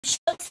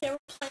Today we're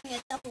playing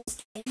a doubles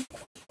game.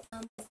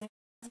 How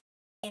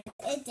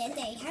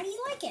do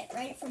you like it?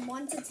 Rate it from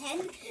 1 to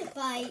 10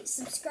 by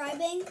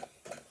subscribing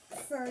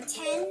for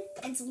 10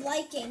 and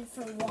liking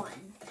for 1.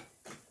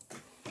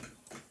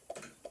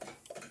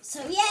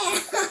 So yeah.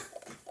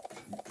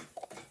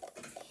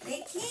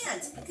 They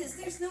can't because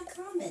there's no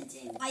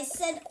commenting. I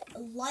said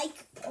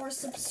like or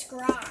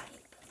subscribe.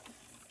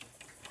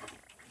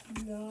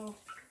 No.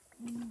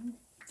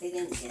 They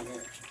didn't get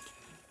it.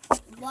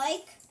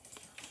 Like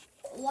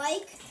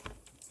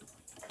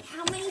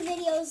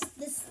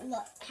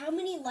how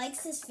many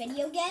likes this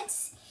video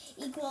gets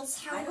equals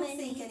how many. I don't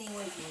think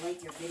anyone can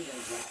like your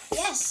videos yet.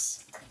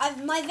 Yes,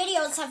 my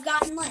videos have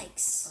gotten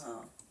likes.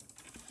 Oh.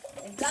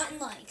 They've gotten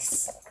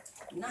likes.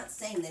 I'm not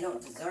saying they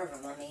don't deserve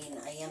them. I mean,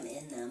 I am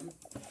in them.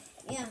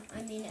 Yeah,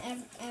 I mean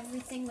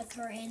everything with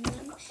her in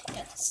them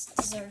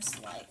deserves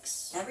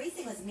likes.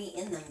 Everything with me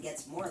in them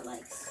gets more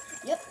likes.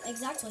 Yep,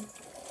 exactly.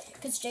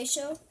 Because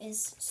J-Show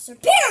is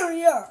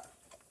superior.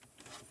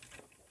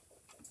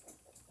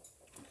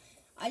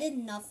 I did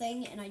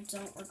nothing, and I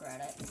don't regret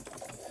it.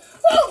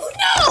 Oh,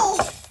 no!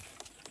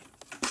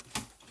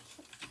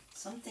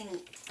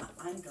 Something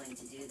I'm going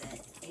to do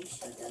that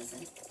A-Show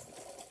doesn't.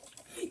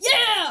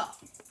 Yeah!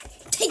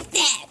 Take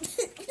that!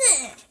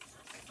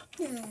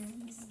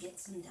 Let's get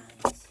some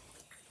dimes.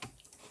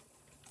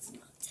 Let's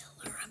not tell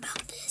her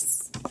about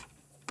this.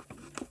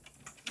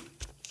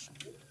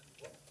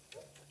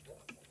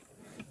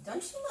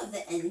 Don't you love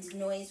the end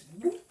noise?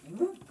 Run!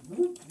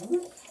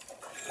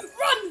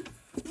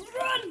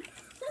 Run!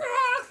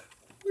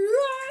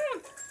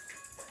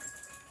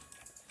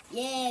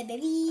 Yeah,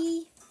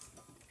 baby.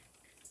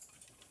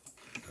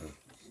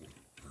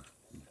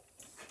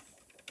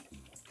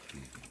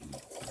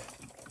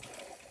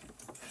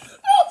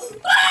 Oh!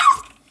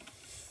 Ah!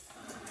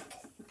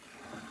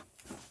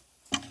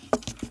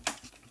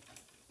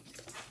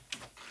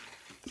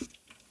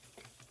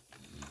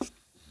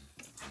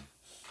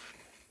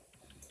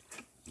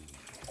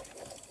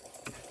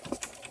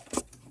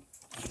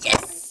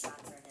 Yes!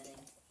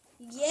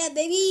 Yeah,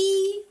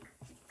 baby.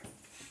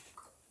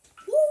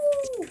 Woo!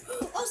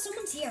 Oh,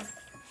 someone's here.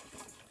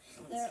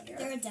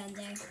 They're a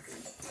Dende.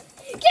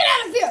 Get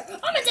out of here!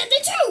 I'm a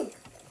Dende too!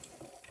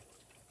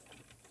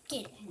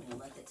 Get it. I'm going to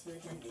let the two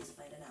Dendes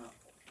fight it out.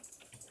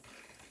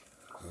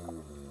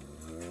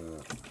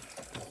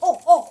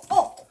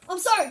 Oh! I'm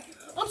sorry!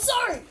 I'm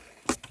sorry!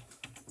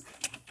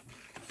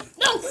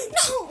 No!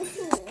 No!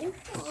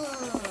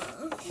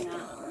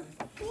 No.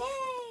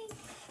 Yay!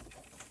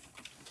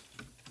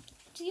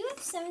 Do you have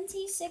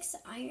 76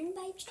 iron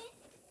by chance?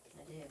 I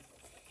do.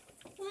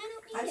 Why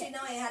don't How you did you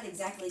know I had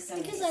exactly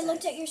 76? Because I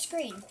looked at your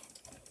screen.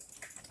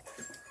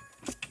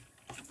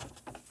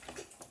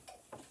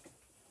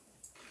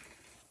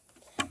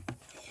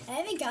 I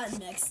haven't gotten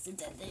next to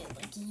Dende in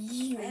like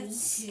years. I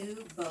have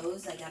 2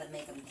 bows. I gotta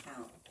make them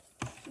count.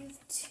 You have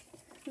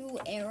 2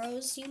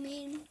 arrows, you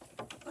mean?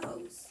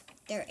 Bows.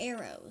 They're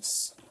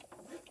arrows.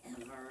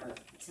 Whatever.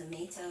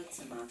 Tomato.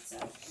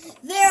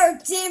 They're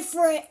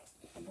different.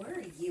 Where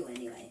are you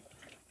anyway?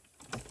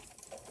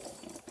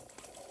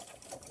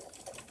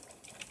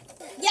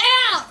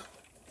 Yeah!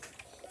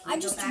 Can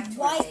we go back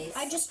to our base?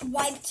 I just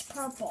wiped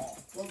purple.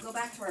 We'll go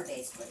back to our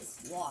base, please.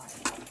 Why?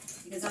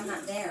 Because I'm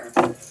not there.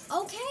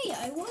 Okay,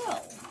 I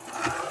will.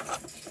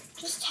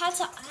 Just had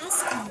to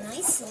ask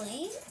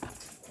nicely.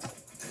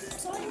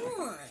 That's all I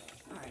want.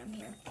 Alright, I'm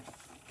here.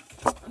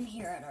 I'm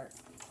here at our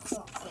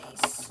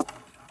base.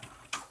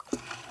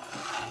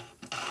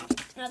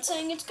 Not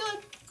saying it's good.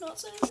 Not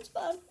saying it's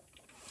bad.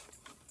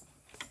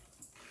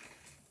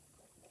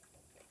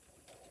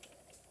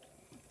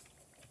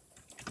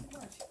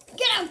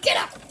 Get out! Get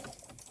out!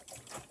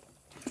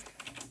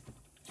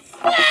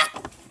 Ah!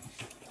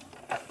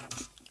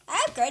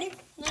 I upgraded.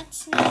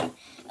 That's not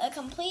a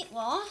complete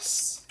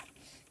loss.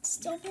 It's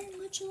still very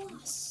much a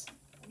loss.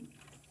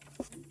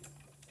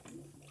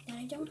 And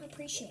I don't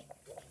appreciate.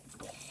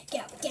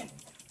 Get out! Get out!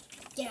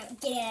 Get out!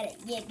 Get at it!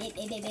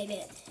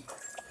 Get.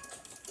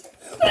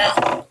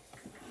 Ah!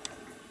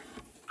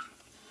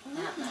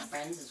 Not my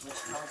friends is what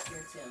you call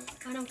tier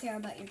 2. I don't care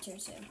about your tier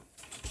 2.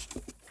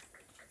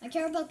 I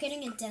care about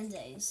getting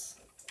Adendes.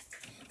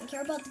 I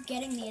care about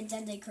getting the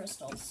Adende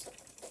crystals.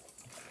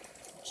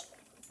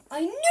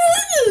 I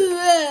knew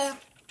that!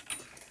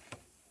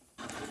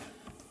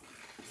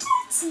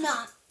 That's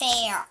not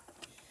fair.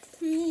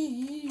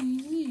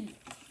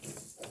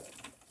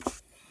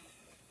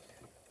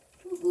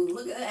 Ooh,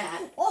 look at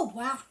that. Oh,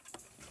 wow.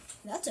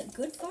 That's a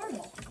good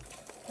fireball.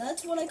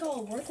 That's what I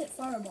call a worth it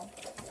fireball.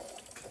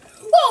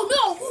 Oh,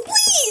 no!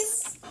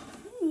 Please!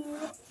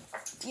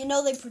 You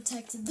know they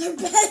protected their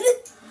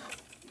bed.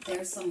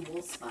 There's some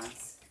wool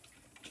spots.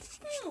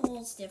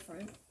 Wool's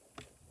different.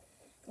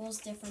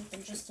 Wool's different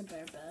than just a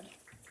bare bed.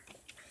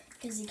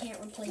 Because you can't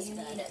replace You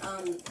that. need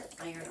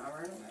iron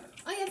armor.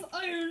 I have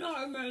iron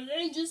armor.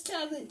 They just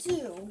have it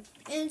too.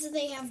 And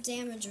they have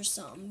damage or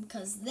something.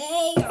 Because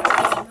they are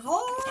fighting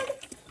hard.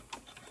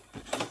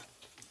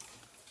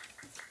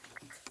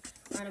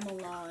 Alright, I'm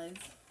alive.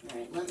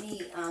 Alright, let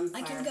me,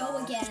 I can go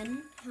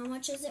again. How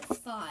much is it?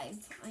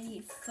 5. I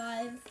need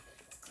 5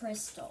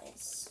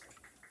 crystals.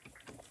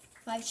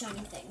 5 shiny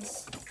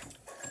things.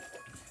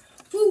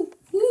 Woo!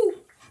 Woo!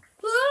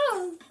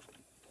 Woo!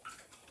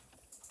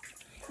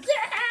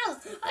 Yeah!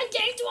 I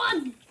gained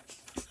one!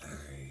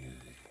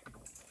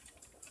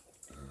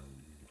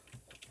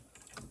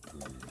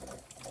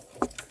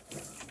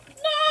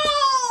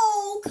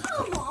 No!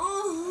 Come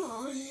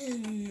on!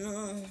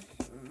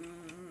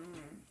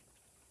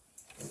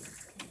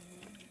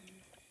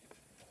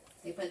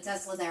 They put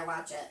Tesla there,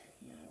 watch it.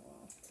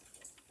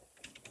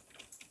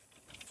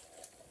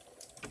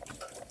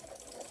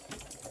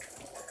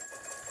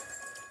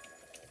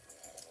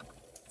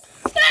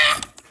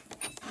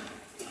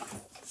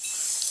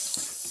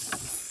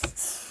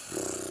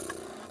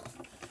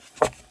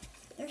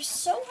 They're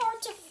so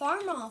hard to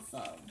farm off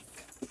of.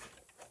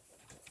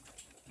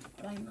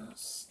 But I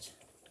must.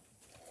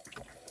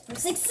 For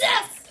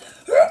success!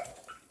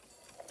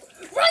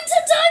 Run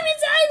to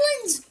Diamond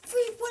Islands! For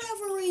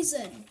whatever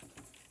reason.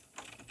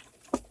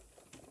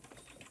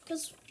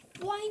 Because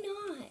why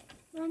not?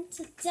 Run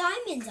to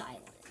Diamond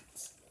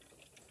Islands.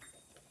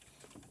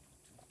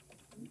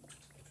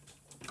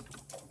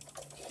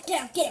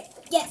 Get it, get it.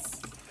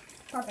 Yes.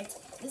 Perfect.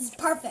 This is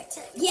perfect.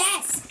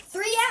 Yes!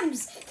 3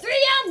 M's! 3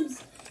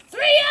 M's!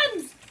 3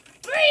 M's!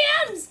 3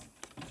 M's!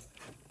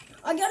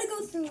 I gotta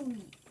go through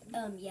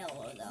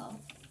yellow though.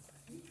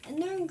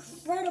 And they're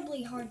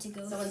incredibly hard to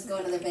go Someone's through.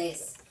 going to the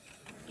base.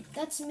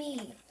 That's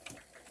me.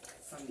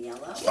 From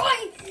yellow?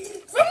 Right!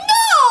 From no!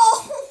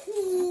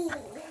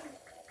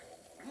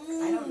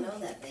 I don't know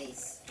that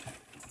base.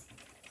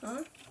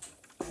 Huh?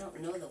 I don't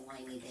know the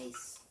whiny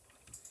base.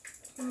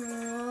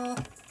 I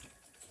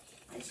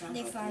shall They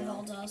help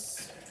fireballed you.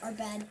 us. Our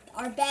bad.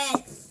 Our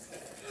bad.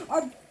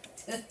 Our.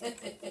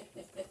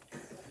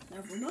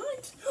 Never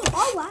mind.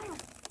 Oh wow.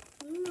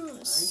 I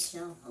Yes.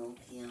 shall help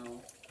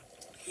you.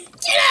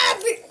 Get out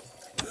of here!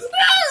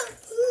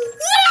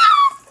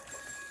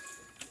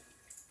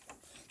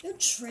 Yo,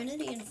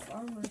 Trinity and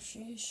Farmer,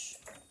 sheesh.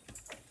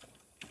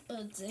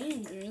 A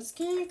dangerous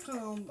king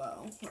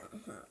combo.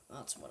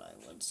 That's what I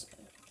would say.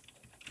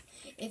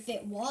 If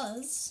it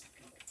was,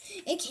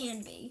 it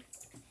can be.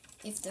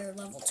 If they're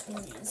level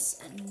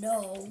 20s and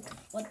know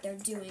what they're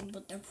doing,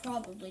 but they're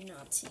probably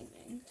not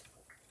teaming.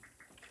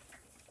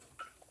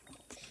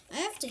 I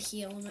have to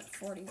heal him at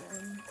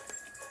 41.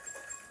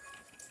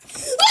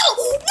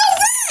 Oh! No,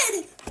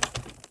 red!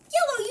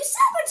 Yellow, you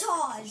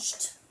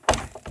sabotaged!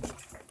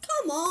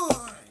 Come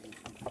on.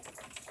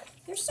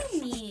 You're so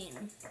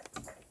mean.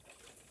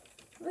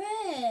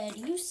 Red,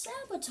 you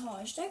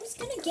sabotaged. I was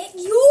gonna get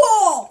you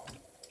all!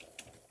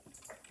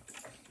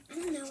 I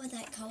don't know what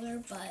that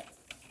color, but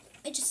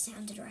it just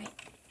sounded right.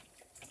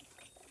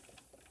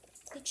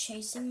 They're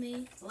chasing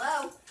me.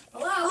 Hello?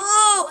 Hello?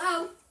 Oh!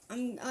 Hello?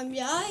 I'm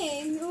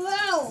dying.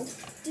 Wow.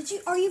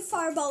 Are you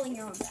fireballing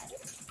your own bed?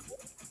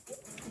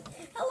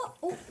 Hello.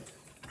 Oh,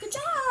 good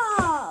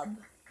job.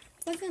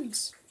 My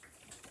fins.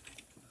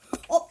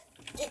 Oh.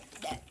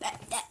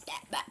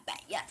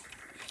 Yeah.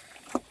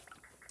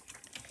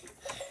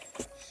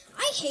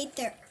 I hate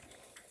their... Are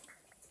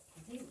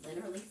they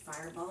literally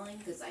fireballing?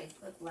 Because I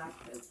put black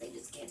proof, they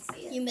just can't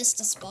see it. You missed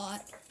a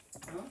spot.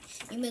 Huh?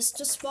 You missed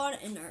a spot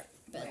and our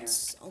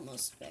bed's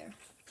almost bare.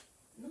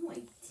 No, I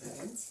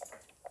didn't.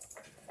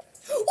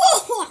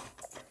 Whoa!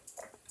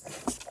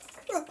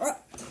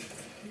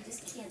 You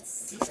just can't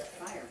see the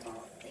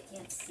fireball. They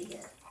can't see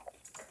it.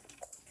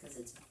 Because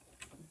it's...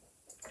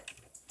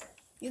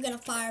 You're gonna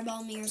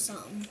fireball me or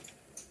something.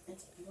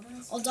 It's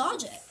blast. I'll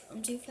dodge it.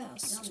 I'm too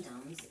fast.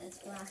 Dum-dums. It's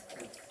blast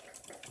proof.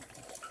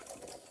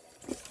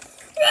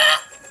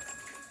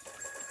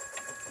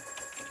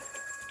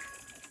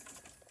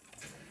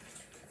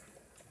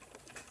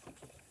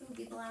 Who would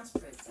be blast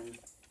proof then?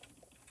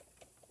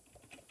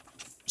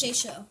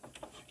 J-Show.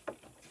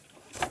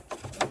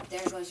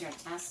 There goes your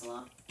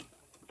Tesla.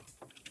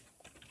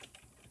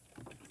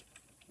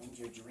 And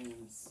your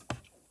dreams.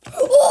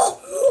 Oh!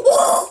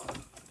 Oh!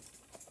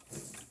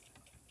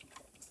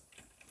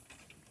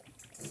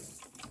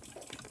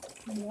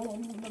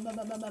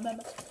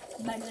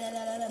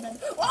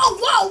 Whoa,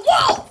 whoa,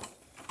 whoa!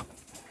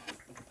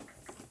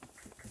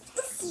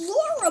 The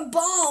Flora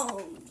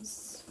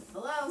bombs.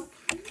 Hello?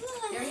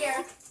 They're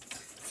here.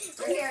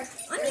 They're here.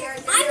 I'm They're here.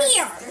 here. I'm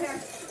here. They're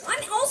here.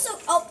 I'm also...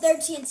 Oh, they're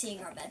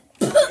TNTing our bed.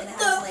 And it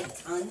has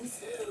like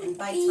tons. And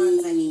by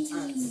tons, I mean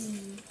tons.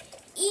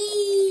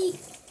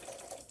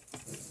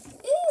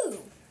 Ooh,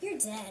 you're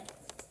dead.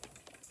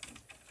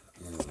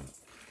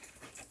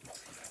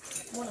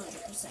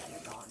 100%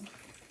 you're gone.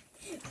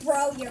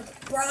 Bro, you're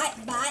bright,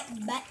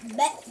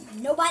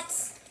 no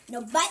butts,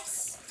 no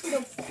butts, no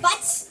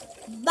butts,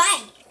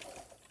 bye.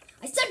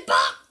 I said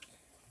bye.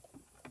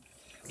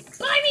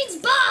 Bye means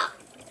bye.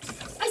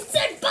 I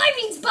said bye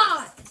means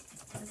bye.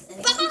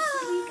 Bye.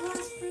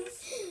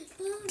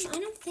 I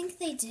don't think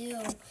they do.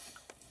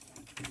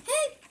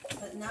 Hey.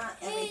 But not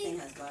everything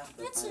has blast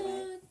proof. That's by the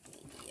way.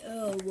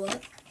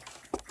 what?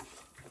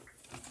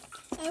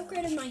 I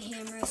upgraded my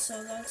hammer,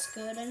 so that's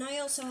good. And I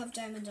also have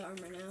diamond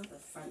armor now. The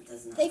front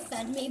doesn't. They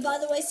fed me, by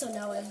the way, so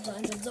now I have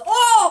diamonds.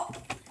 Oh!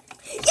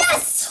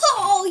 Yes!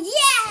 Oh,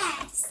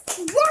 yes!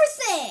 Worth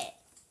it!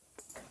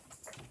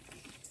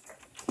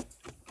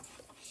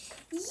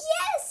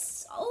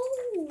 Yes!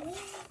 Oh!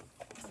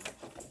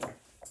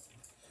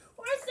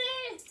 Worth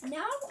it!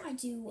 Now I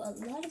do a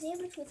lot of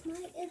damage with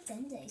my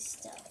Adende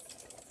stuff.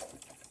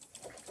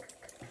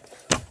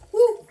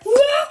 Woo!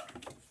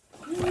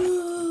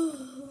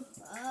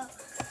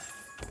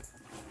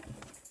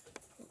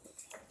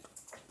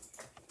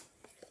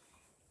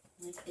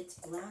 It's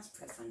blast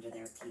proof under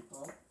there,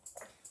 people.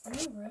 Oh,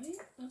 right?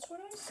 That's what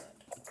I said.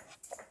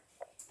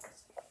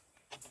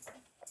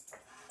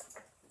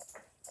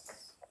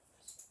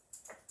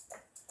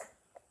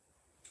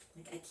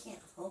 I can't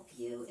help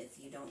you if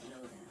you don't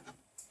know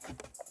that.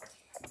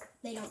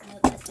 They don't know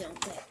that,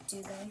 don't they?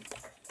 Do they?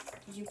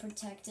 Did you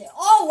protect it?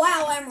 Oh,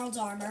 wow, emerald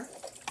armor.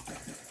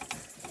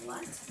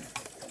 What?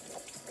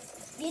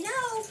 You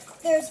know,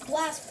 there's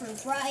blast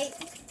proof, right?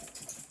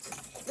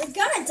 You're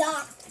gonna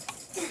die.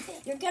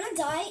 You're gonna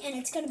die, and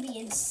it's gonna be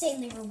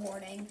insanely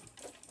rewarding.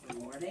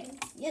 Rewarding?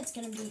 Yeah, it's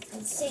gonna be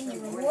insanely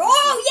rewarding.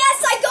 Oh,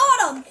 yes, I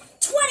got him!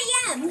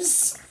 20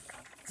 M's!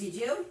 Did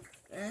you?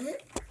 I'm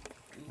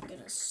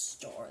gonna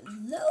store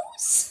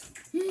those.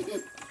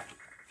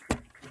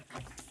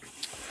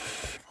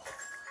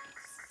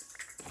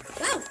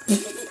 Wow!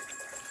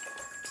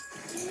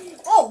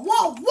 Oh,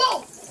 whoa,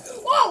 whoa!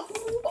 Whoa!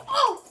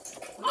 Oh!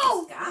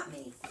 Oh! Got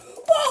me.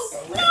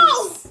 Whoa!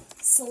 No!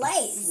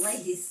 Slays.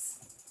 Slays.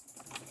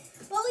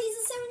 Well, he's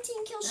a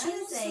 17 kill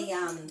shield.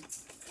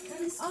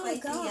 That is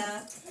quite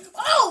God. the,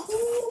 Oh!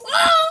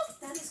 Oh!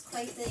 that is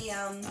quite the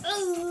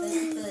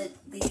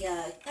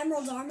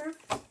Emerald armor?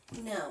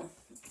 no.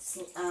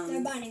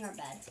 They're binding our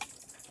bed.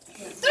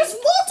 Yeah. There's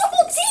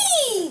multiple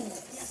teams!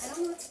 Yeah, I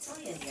don't know what to tell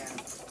you here.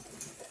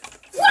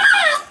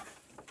 Ah!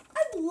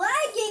 I'm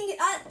lagging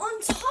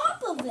on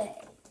top of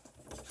it.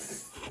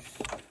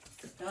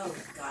 Oh,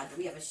 God. Do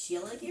we have a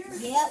Sheila here?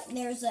 Yep,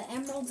 there's an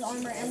emerald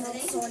armor, emerald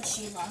sword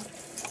Sheila.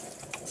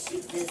 Is she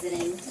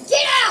visiting?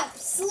 Get out!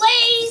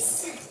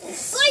 Slays!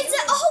 Slays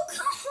it! Oh,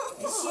 come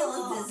on! Is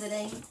Sheila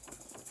visiting?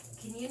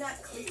 Can you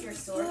not click your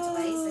sword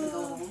twice and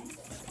go home?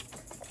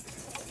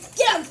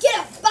 Get out! Get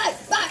out! Bye!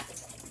 Bye!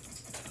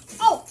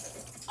 Oh!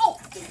 Oh!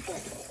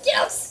 Get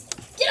out!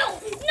 Get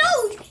out! No!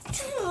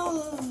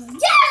 Oh,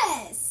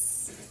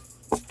 yes!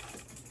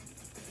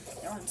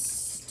 They're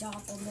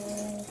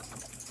unstoppable.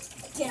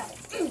 Get out!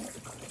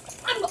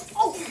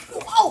 Oh!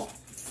 Oh!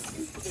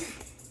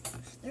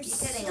 They're Keep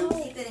hitting him,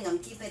 keep hitting him,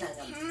 keep hitting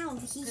him. How?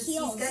 He 'Cause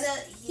heals.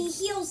 He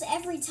heals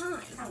every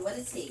time. How, what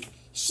is he?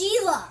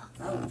 Sheila!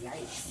 Oh,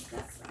 yikes.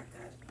 That's not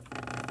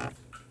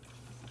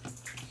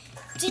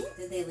good.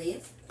 Did they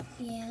leave?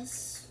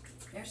 Yes.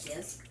 There she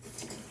is.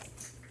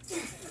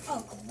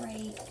 Oh,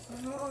 great.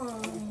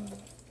 Oh,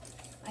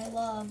 I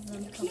love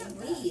them You coming can't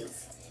back. leave.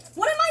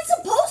 What am I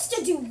supposed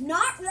to do?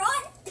 Not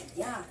run?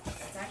 Yeah,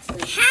 it's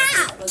actually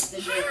How? supposed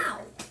to do.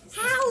 How?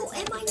 How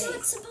am I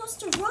not supposed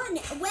to run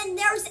when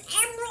there's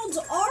emerald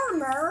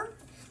armor?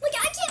 Like,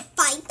 I can't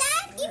fight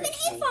that, even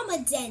if I'm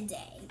a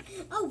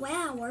Dende. Oh,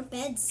 wow, our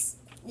bed's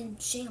in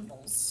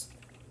shambles.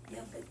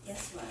 Yeah, but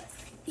guess what?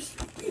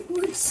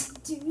 We're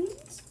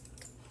doomed.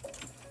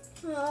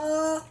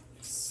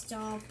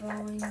 Stop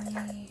blowing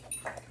me.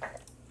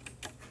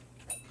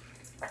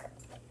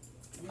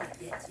 I'm gonna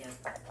get you.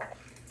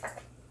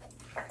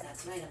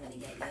 That's right, I'm gonna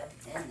get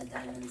you. And the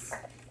diamonds.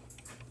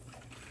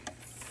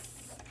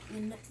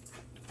 And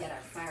Get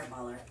our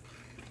fireballer.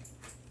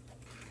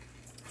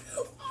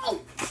 oh!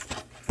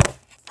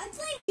 I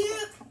played you.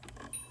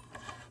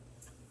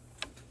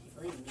 You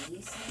believe me,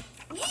 you said?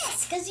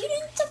 Yes, because you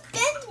didn't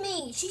defend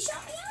me. She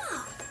shot me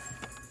up.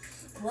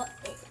 What?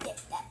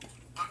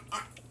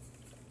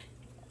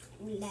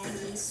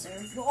 Laggy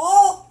surf.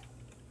 Oh!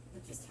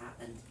 What just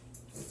happened?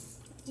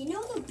 You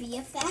know the bee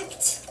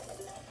effect?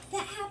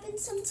 That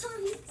happens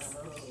sometimes.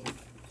 Oh.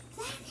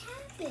 That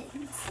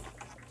happens.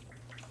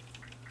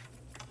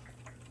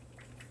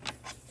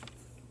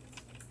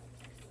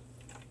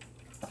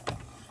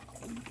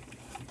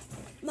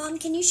 Mom,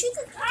 can you shoot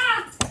the...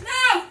 Ah!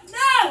 No!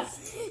 No!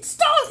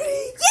 Stop!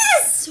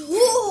 Yes!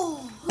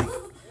 Oh.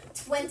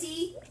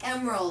 20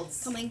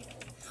 emeralds. Coming.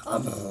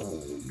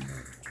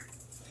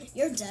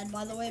 You're dead,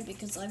 by the way,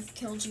 because I've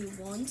killed you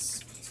once.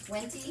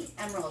 20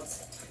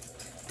 emeralds.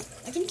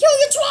 I can kill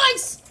you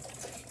twice!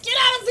 Get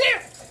out of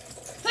here!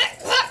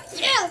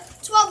 Yeah!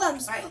 12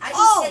 M's. Alright, I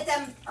just hit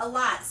them a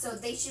lot, so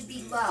they should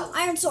be low.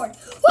 Iron sword.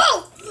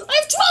 Whoa!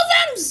 I have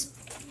 12 M's!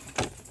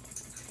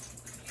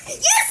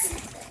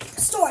 Yes!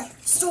 Stored.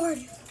 Stored.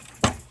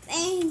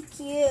 Thank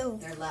you.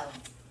 They're low.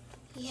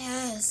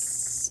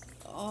 Yes.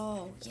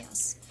 Oh,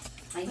 yes.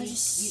 I need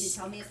you to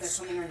tell me if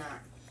they're coming or not.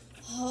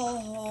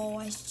 Oh,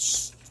 I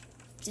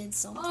did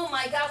something. Oh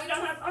my god, we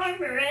don't have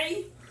armor,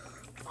 eh?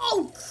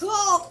 Oh,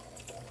 God.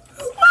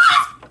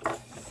 What?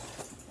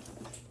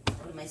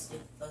 What am I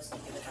supposed to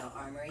do without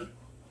armory?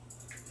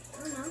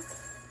 I don't know.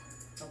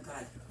 Oh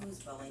God, who's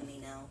bullying me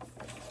now?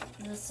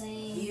 The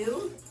same.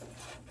 You?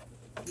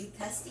 You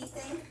pesty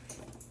thing?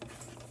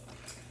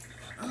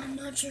 I'm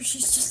not sure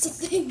she's just a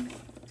thing.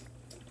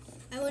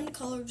 I wouldn't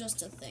call her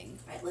just a thing.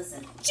 Alright,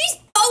 listen. She's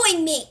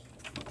bullying me!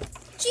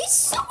 She's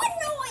so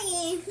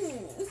annoying!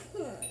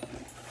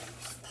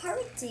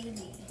 Pirate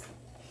Davy.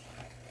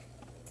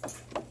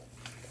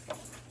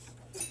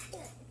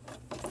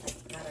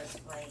 Got her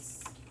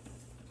twice.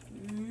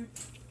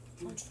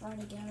 I'll try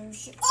to get her.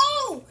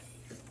 Oh!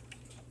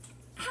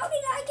 How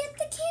did I get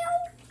the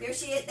kill? Here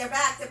she is. They're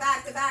back. They're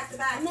back. They're back. They're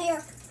back. I'm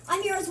here.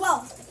 I'm here as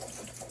well.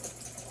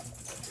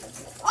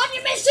 On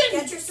your mission!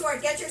 Get your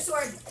sword. Get your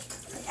sword.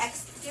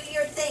 Do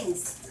your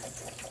things.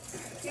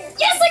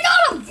 Yes, I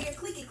got him! Do your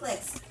clicky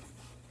clicks.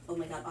 Oh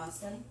my God,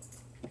 Austin.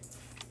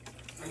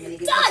 I'm gonna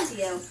give Done! this to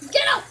you.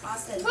 Get up!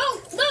 Austin.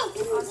 Oh, no!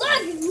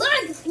 Austin.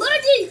 Laggy!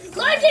 Oh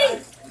my Laggy!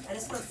 God. I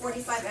just put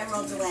 45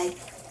 emeralds away.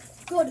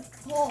 Good.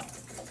 Oh.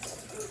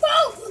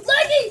 Whoa!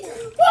 Laggy!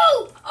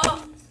 Whoa!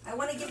 Oh, I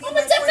want to give you On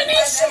my the 45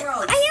 definition!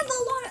 emeralds. I have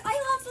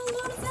a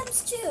lot of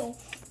M's too.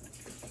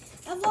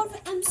 I have a lot of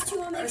M's too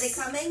on my. Are they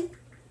coming?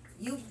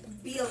 You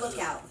be a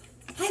lookout.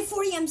 I have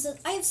 40 M's.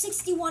 I have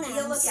 61 M's. Be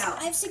a lookout.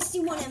 I have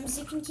 61 M's.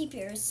 You can keep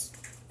yours.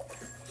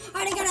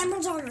 Alright, I got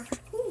Emerald armor.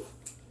 Whew.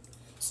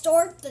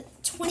 Store the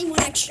 21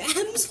 extra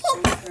M's.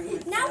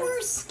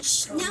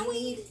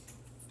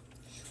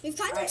 We've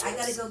kind of. Alright, I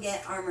gotta go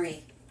get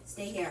armory.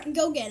 Stay here.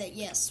 Go get it.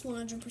 Yes,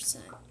 100%.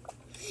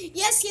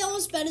 Yes,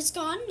 Yellow's bed is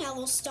gone. Now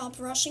they'll stop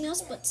rushing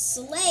us. But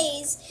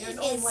Slay's There's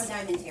only is one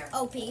diamond here.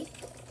 OP.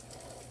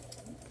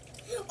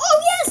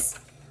 Oh yes!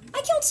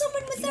 I killed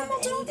someone with Do you have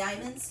Emerald any armor.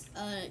 diamonds?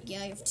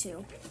 Yeah, I have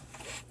 2.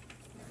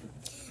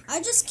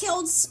 I just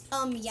killed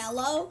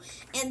Yellow,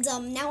 and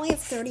now I have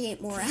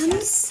 38 more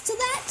M's to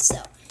that,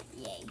 so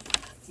yay.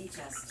 Teach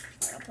us.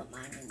 I'll put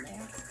mine in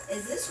there.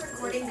 Is this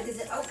recording? Because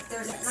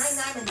there's 9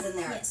 diamonds in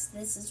there. Yes,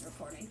 this is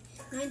recording.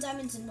 9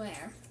 diamonds in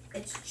where?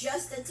 It's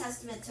just a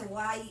testament to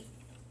why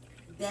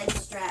bed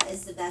strat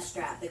is the best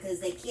strat. Because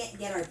they can't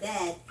get our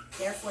bed,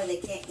 therefore they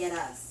can't get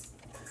us.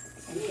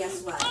 And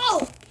guess what?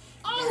 Oh!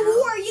 Oh,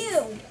 who are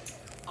you?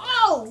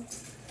 Oh!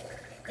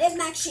 They have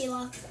Max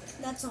Sheila.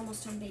 That's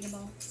almost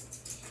unbeatable.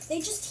 They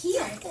just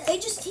heal. They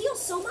just heal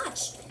so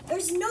much.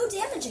 There's no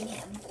damaging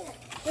him.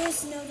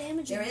 There's no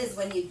damaging There him. is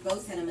when you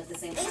both hit him at the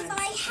same time. If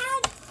I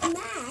had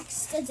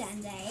maxed a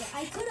Dende,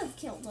 I could have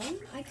killed him.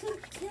 I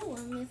could kill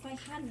him if I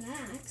had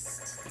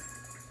maxed.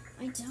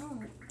 I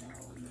don't,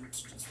 though, and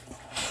that's just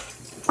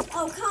bad.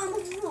 Oh, come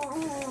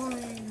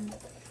on.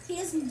 He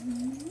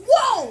doesn't.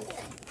 Whoa!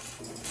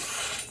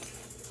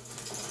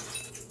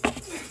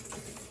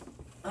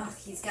 Ugh,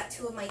 he's got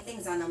 2 of my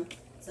things on him.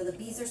 So the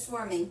bees are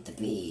swarming. The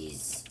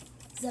bees.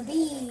 The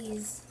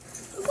bees.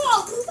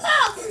 Whoa!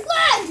 Ah!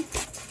 Lag!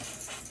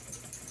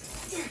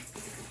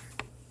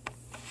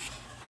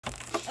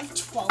 I have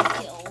 12 The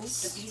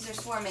kills. bees are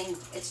swarming.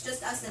 It's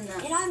just us and them.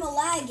 And I'm a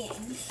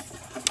lagging.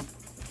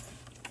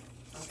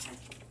 Okay.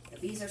 The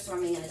bees are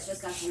swarming and it's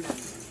just us and them.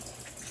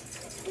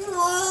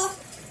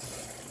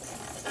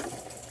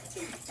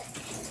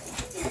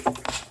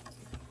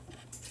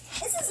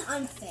 This is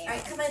unfair.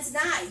 Alright, come on, it's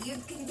not. You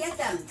can get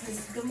them.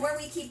 Because the more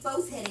we keep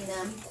both hitting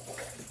them,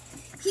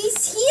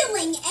 He's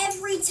healing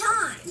every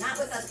time. not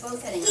with us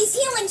both hitting them. He's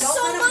healing Don't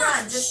so let him much.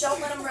 run. Just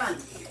don't let him run.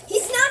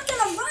 He's not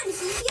gonna run.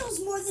 He heals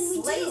more than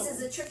we Blaze do.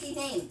 is a tricky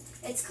name.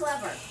 It's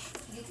clever.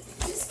 You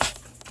just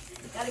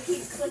gotta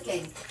keep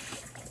clicking.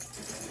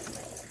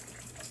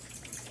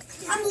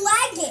 I'm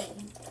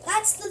lagging.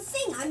 That's the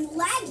thing. I'm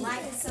lagging.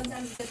 Lag is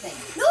sometimes a good thing.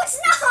 No, it's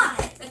not.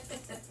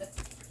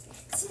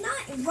 It's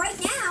not right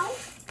now.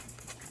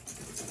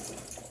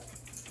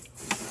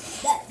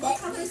 What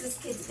color is this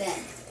kid's bed?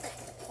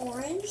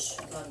 Orange.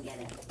 Go and get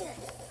it.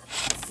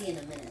 See in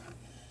a minute.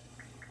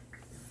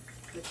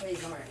 Which way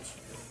is orange?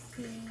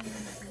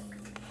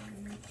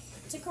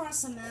 It's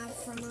across the map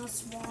from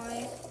us.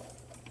 Why?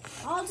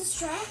 I'll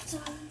distract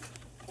him.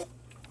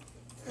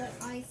 But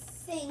I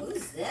think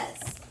Who's this?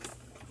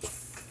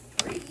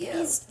 Who are you?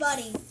 his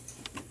buddy.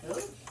 Who?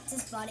 It's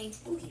his buddy.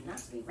 Ooh, he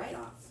knocked me right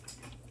off.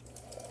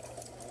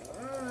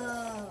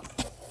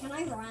 Can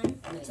I run? I'm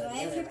gonna Do go I the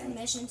have other your way.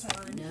 permission to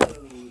run? No,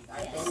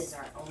 our Yes. bed is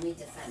our only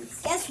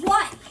defense. Guess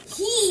what?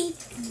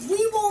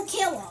 We won't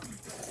kill him.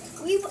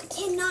 We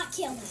cannot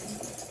kill him.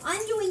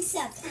 I'm doing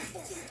 7.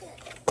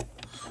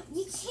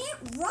 You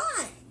can't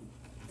run.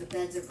 The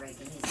beds are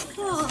breaking. He's gonna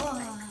kill us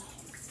anyway. Oh,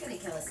 He's gonna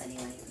kill us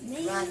anyway.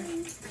 man. Run.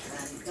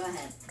 Go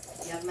ahead.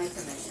 You have my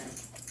permission.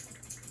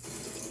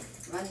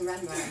 Run.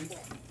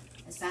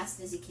 As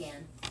fast as you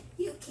can.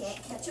 You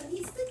can't catch him.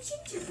 He's the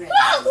gingerbread.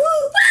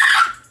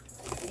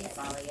 Did he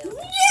follow you?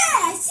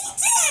 Yes,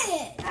 he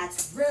did.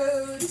 That's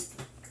rude.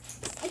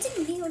 I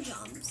did neo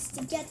jumps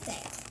to get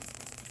there.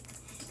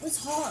 It was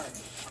hard.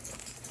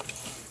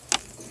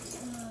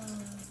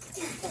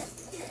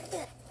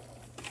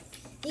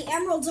 The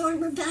Emerald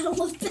Armor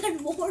Battle of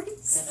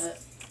Bedwars.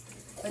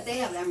 But they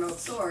have emerald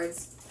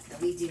swords,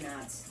 and we do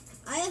not.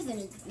 I have the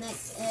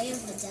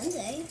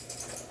Dende.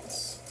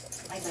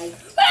 Bye.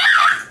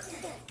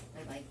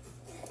 Bye.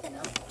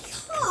 No.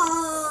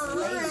 Aww.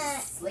 Blaze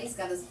Slay's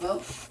got us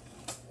both.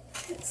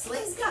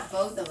 Slay's got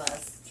both of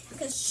us.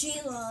 Because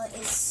Sheila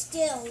is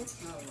still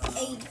Oh,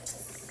 a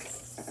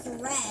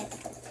threat,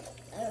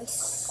 a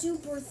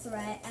super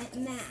threat at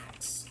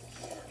max.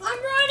 I'm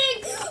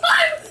running!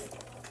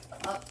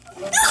 Oh,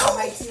 let's go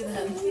right to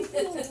them.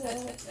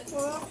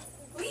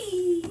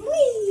 Whee!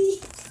 Whee!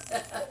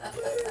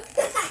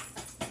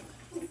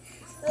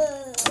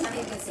 I'm not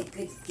even gonna say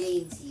good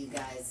game to you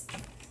guys.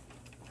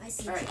 I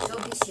see. Alright, go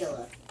be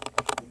Sheila.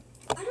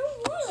 I don't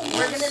want to.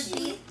 We're gonna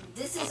be,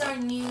 this is our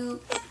new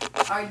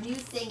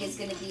thing is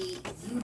gonna be, you